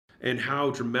and how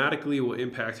dramatically it will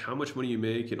impact how much money you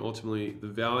make and ultimately the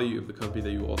value of the company that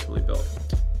you ultimately build.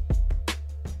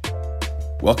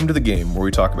 Welcome to The Game, where we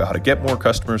talk about how to get more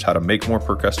customers, how to make more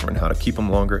per customer, and how to keep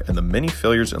them longer, and the many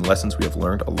failures and lessons we have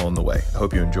learned along the way. I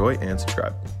hope you enjoy and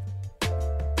subscribe.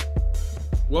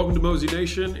 Welcome to Mosey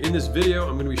Nation. In this video,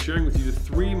 I'm going to be sharing with you the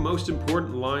 3 most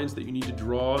important lines that you need to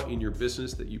draw in your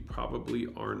business that you probably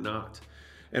are not.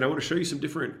 And I want to show you some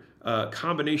different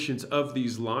combinations of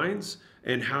these lines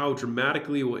and how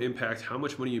dramatically it will impact how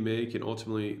much money you make and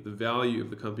ultimately the value of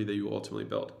the company that you ultimately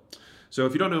build. So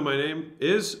if you don't know who my name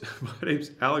is, my name's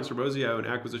Alex Hormozi. I own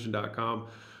Acquisition.com.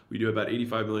 We do about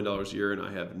 $85 million a year, and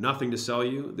I have nothing to sell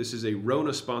you. This is a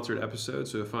Rona-sponsored episode,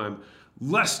 so if I'm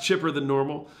less chipper than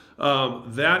normal,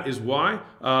 that is why.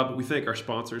 But we thank our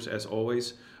sponsors, as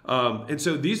always. And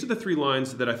so these are the 3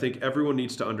 lines that I think everyone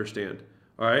needs to understand.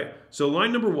 All right? So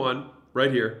line number 1,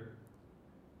 right here,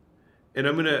 and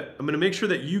I'm gonna make sure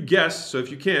that you guess, so if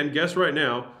you can, guess right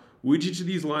now, which each of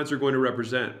these lines are going to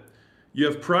represent. You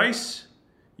have price,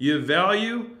 you have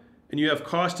value, and you have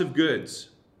cost of goods.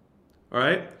 All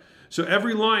right? So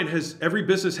every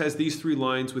business has these 3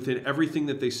 lines within everything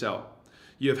that they sell.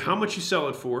 You have how much you sell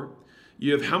it for,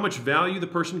 you have how much value the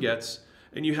person gets,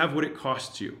 and you have what it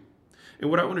costs you. And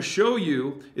what I want to show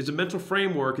you is a mental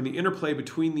framework and the interplay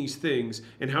between these things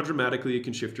and how dramatically it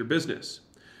can shift your business.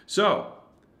 So,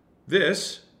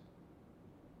 this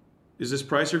is this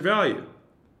price or value.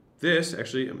 This,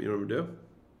 actually, you know what I'm going to do?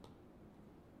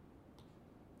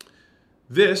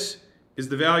 This is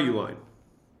the value line.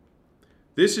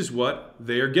 This is what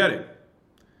they are getting.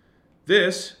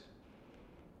 This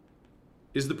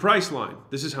is the price line.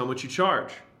 This is how much you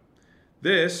charge.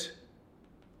 This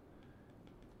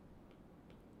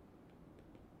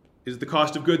is the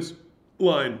cost of goods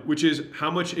line, which is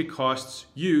how much it costs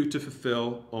you to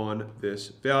fulfill on this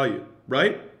value.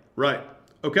 Right? Right.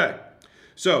 Okay.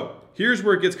 So here's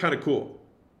where it gets kind of cool.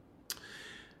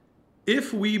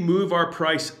 If we move our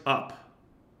price up,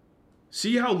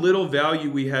 see how little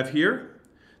value we have here?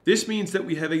 This means that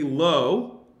we have a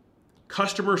low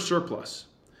customer surplus.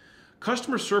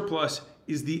 Customer surplus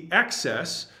is the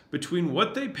excess between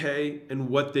what they pay and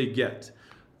what they get.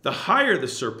 The higher the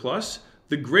surplus,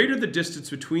 the greater the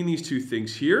distance between these 2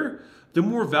 things here, the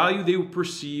more value they will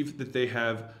perceive that they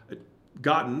have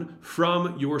gotten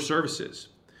from your services.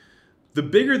 The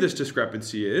bigger this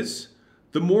discrepancy is,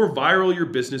 the more viral your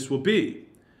business will be.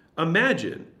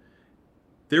 Imagine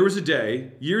there was a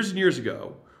day, years and years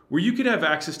ago, where you could have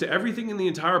access to everything in the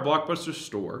entire Blockbuster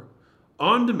store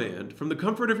on demand from the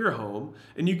comfort of your home,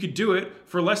 and you could do it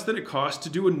for less than it costs to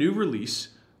do a new release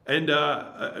and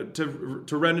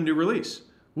to rent a new release.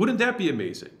 Wouldn't that be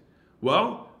amazing?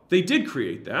 Well, they did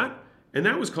create that, and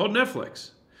that was called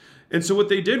Netflix. And so what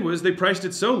they did was they priced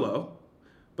it so low,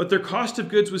 but their cost of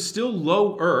goods was still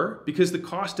lower because the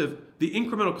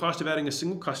incremental cost of adding a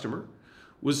single customer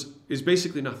is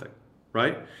basically nothing.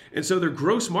 Right? And so their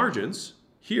gross margins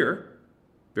here,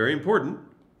 very important,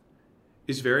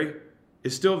 is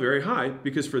still very high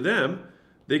because for them,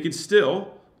 they can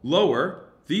still lower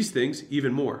these things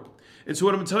even more. And so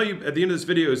what I'm going to tell you at the end of this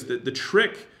video is that the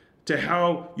trick to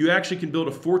how you actually can build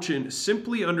a fortune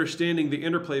simply understanding the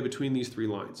interplay between these 3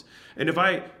 lines. And if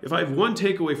I have one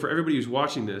takeaway for everybody who's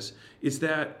watching this, it's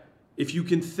that if you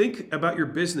can think about your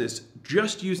business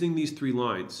just using these 3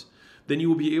 lines, then you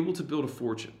will be able to build a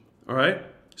fortune. All right,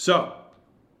 so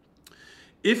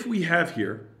if we have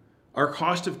here our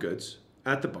cost of goods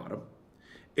at the bottom,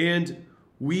 and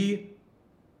we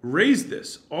raise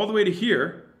this all the way to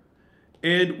here,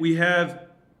 and we have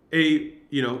a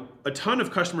ton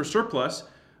of customer surplus,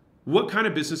 what kind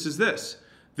of business is this?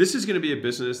 This is going to be a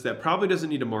business that probably doesn't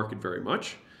need to market very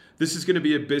much. This is going to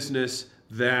be a business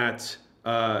that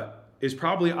is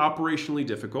probably operationally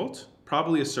difficult,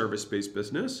 probably a service-based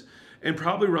business, and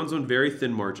probably runs on very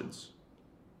thin margins.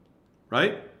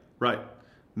 Right? Right.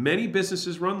 Many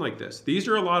businesses run like this. These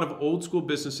are a lot of old school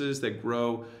businesses that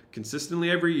grow consistently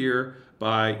every year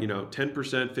by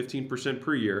 10%, 15%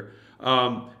 per year.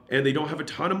 And they don't have a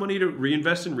ton of money to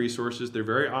reinvest in resources. They're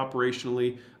very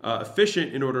operationally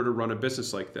efficient in order to run a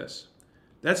business like this.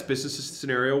 That's business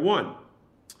scenario 1.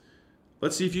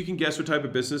 Let's see if you can guess what type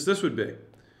of business this would be.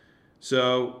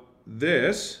 So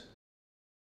this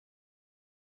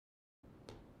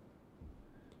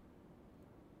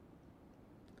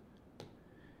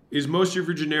is most of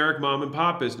your generic mom and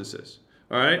pop businesses.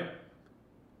 All right?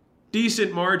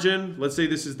 Decent margin. Let's say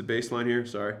this is the baseline here.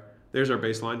 Sorry. There's our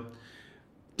baseline.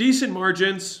 Decent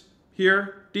margins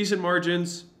here. Decent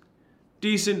margins.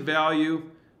 Decent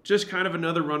value. Just kind of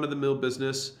another run-of-the-mill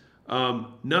business.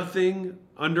 Nothing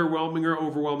underwhelming or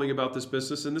overwhelming about this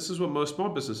business, and this is what most small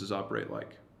businesses operate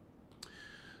like.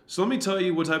 So let me tell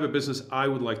you what type of business I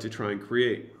would like to try and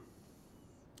create.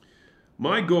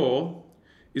 My goal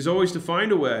is always to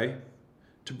find a way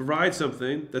to provide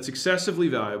something that's excessively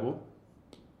valuable,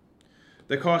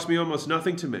 that costs me almost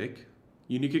nothing to make.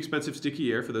 Unique, expensive,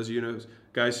 sticky air. For those of you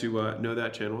guys who know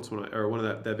that channel, it's one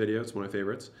of that video. It's one of my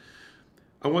favorites.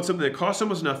 I want something that costs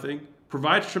almost nothing,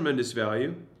 provides tremendous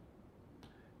value,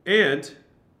 and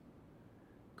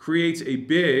creates a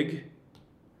big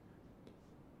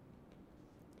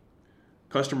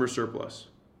customer surplus.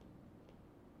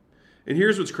 And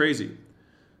here's what's crazy.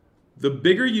 The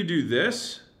bigger you do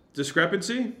this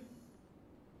discrepancy,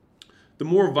 the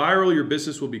more viral your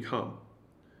business will become.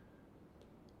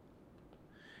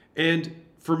 And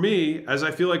for me, as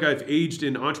I feel like I've aged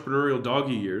in entrepreneurial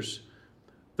doggy years,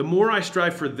 the more I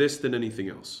strive for this than anything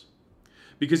else.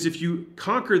 Because if you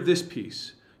conquer this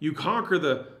piece, you conquer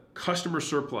the customer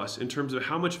surplus in terms of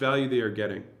how much value they are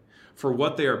getting for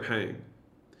what they are paying,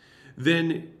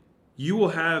 then you will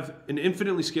have an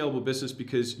infinitely scalable business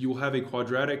because you will have a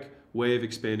quadratic way of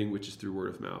expanding, which is through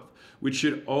word of mouth, which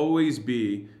should always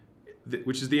be,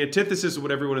 which is the antithesis of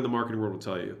what everyone in the marketing world will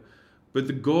tell you. But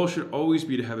the goal should always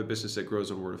be to have a business that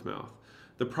grows on word of mouth.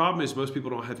 The problem is most people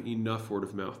don't have enough word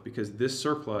of mouth because this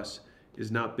surplus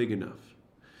is not big enough.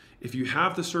 If you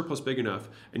have the surplus big enough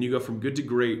and you go from good to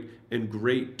great and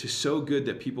great to so good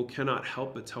that people cannot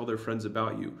help but tell their friends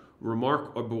about you,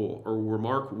 remarkable or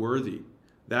remark worthy,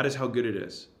 that is how good it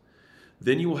is.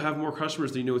 Then you will have more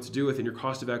customers than you know what to do with, and your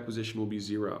cost of acquisition will be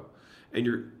zero. And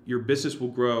your business will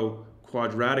grow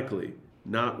quadratically,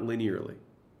 not linearly.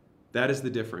 That is the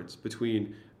difference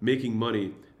between making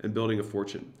money and building a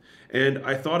fortune. And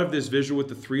I thought of this visual with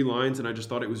the 3 lines, and I just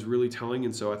thought it was really telling,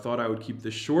 and so I thought I would keep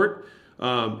this short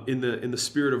in the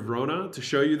spirit of Rona to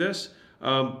show you this.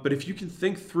 But if you can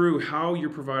think through how you're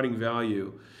providing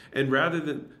value, and rather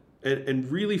than and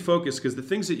really focus, because the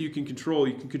things that you can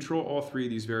control all 3 of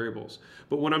these variables.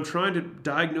 But when I'm trying to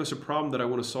diagnose a problem that I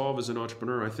want to solve as an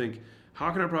entrepreneur, I think, how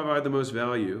can I provide the most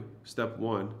value? Step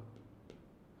 1.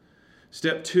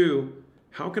 Step 2,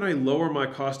 how can I lower my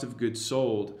cost of goods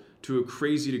sold to a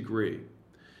crazy degree?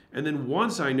 And then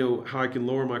once I know how I can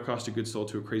lower my cost of goods sold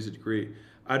to a crazy degree,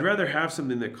 I'd rather have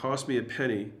something that costs me a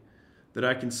penny that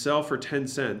I can sell for 10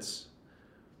 cents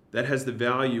that has the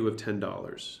value of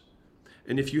 $10.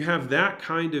 And if you have that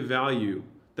kind of value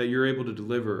that you're able to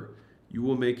deliver, you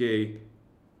will make a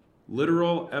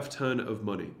literal F-ton of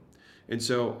money. And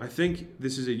so I think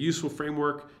this is a useful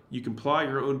framework. You can plot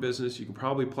your own business. You can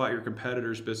probably plot your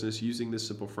competitor's business using this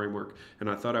simple framework. And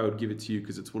I thought I would give it to you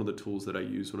because it's one of the tools that I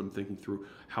use when I'm thinking through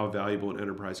how valuable an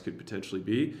enterprise could potentially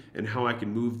be and how I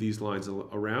can move these lines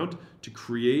around to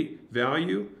create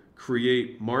value,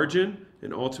 create margin,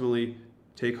 and ultimately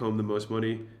take home the most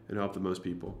money and help the most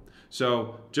people.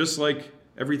 So just like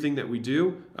everything that we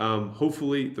do,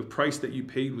 hopefully the price that you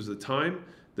paid was the time.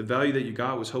 The value that you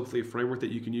got was hopefully a framework that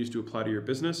you can use to apply to your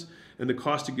business. And the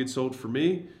cost of goods sold for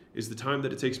me is the time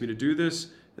that it takes me to do this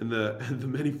and the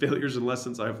many failures and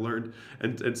lessons I've learned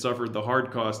and suffered the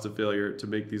hard cost of failure to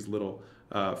make these little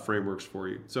frameworks for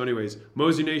you. So anyways,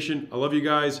 Mosey Nation, I love you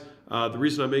guys. The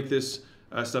reason I make this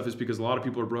stuff is because a lot of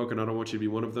people are broke and I don't want you to be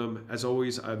one of them. As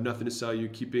always, I have nothing to sell you.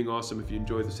 Keep being awesome. If you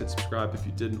enjoyed this, hit subscribe. If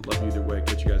you didn't, love you either way.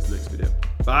 Catch you guys in the next video.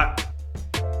 Bye.